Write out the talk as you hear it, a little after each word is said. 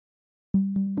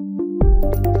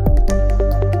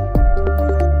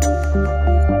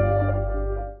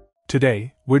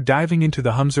Today, we're diving into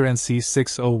the HUMZOR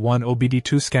NC601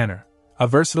 OBD2 scanner, a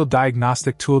versatile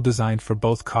diagnostic tool designed for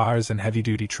both cars and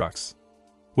heavy-duty trucks.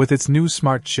 With its new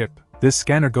smart chip, this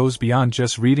scanner goes beyond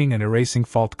just reading and erasing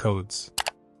fault codes.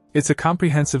 It's a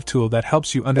comprehensive tool that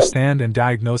helps you understand and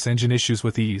diagnose engine issues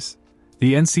with ease.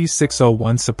 The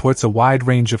NC601 supports a wide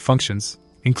range of functions,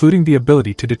 including the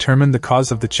ability to determine the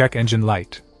cause of the check engine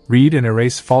light, read and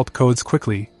erase fault codes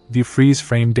quickly, view freeze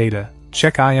frame data,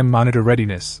 check IM monitor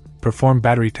readiness, perform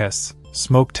battery tests,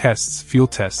 smoke tests, fuel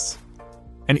tests,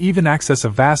 and even access a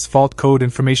vast fault code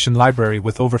information library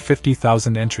with over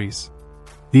 50,000 entries.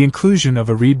 The inclusion of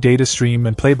a read data stream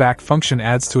and playback function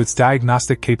adds to its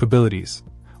diagnostic capabilities.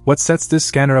 What sets this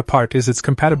scanner apart is its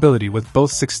compatibility with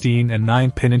both 16 and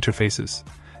 9-pin interfaces,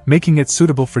 making it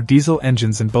suitable for diesel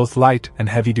engines in both light and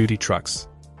heavy-duty trucks.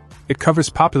 It covers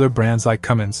popular brands like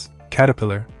Cummins,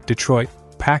 Caterpillar, Detroit,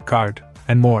 Packard,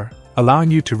 and more,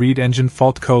 allowing you to read engine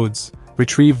fault codes,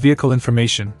 retrieve vehicle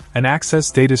information, and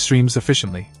access data streams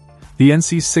efficiently. The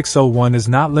NC601 is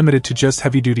not limited to just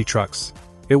heavy-duty trucks.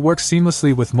 It works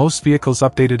seamlessly with most vehicles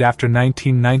updated after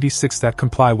 1996 that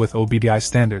comply with OBD2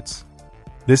 standards.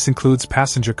 This includes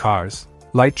passenger cars,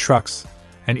 light trucks,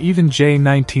 and even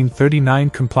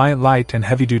J1939 compliant light and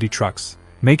heavy-duty trucks,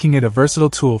 making it a versatile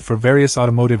tool for various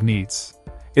automotive needs.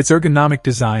 Its ergonomic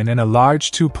design and a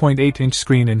large 2.8-inch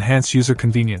screen enhance user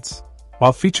convenience,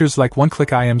 while features like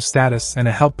one-click IM status and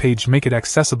a help page make it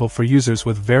accessible for users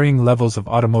with varying levels of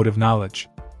automotive knowledge.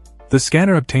 The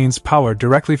scanner obtains power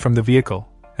directly from the vehicle,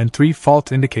 and 3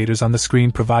 fault indicators on the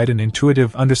screen provide an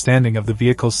intuitive understanding of the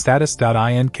vehicle's status.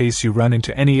 In case you run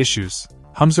into any issues,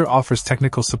 HUMZOR offers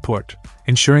technical support,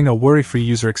 ensuring a worry-free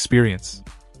user experience.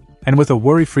 And with a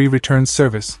worry-free return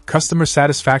service, customer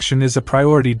satisfaction is a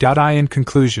priority. In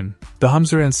conclusion, the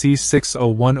HUMZOR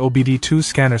NC601 OBD2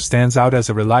 scanner stands out as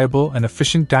a reliable and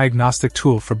efficient diagnostic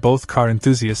tool for both car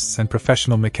enthusiasts and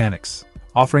professional mechanics,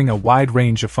 offering a wide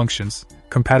range of functions,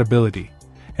 compatibility,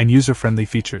 and user-friendly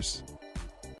features.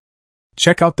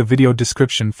 Check out the video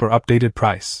description for updated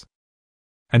price.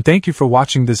 And thank you for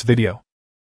watching this video.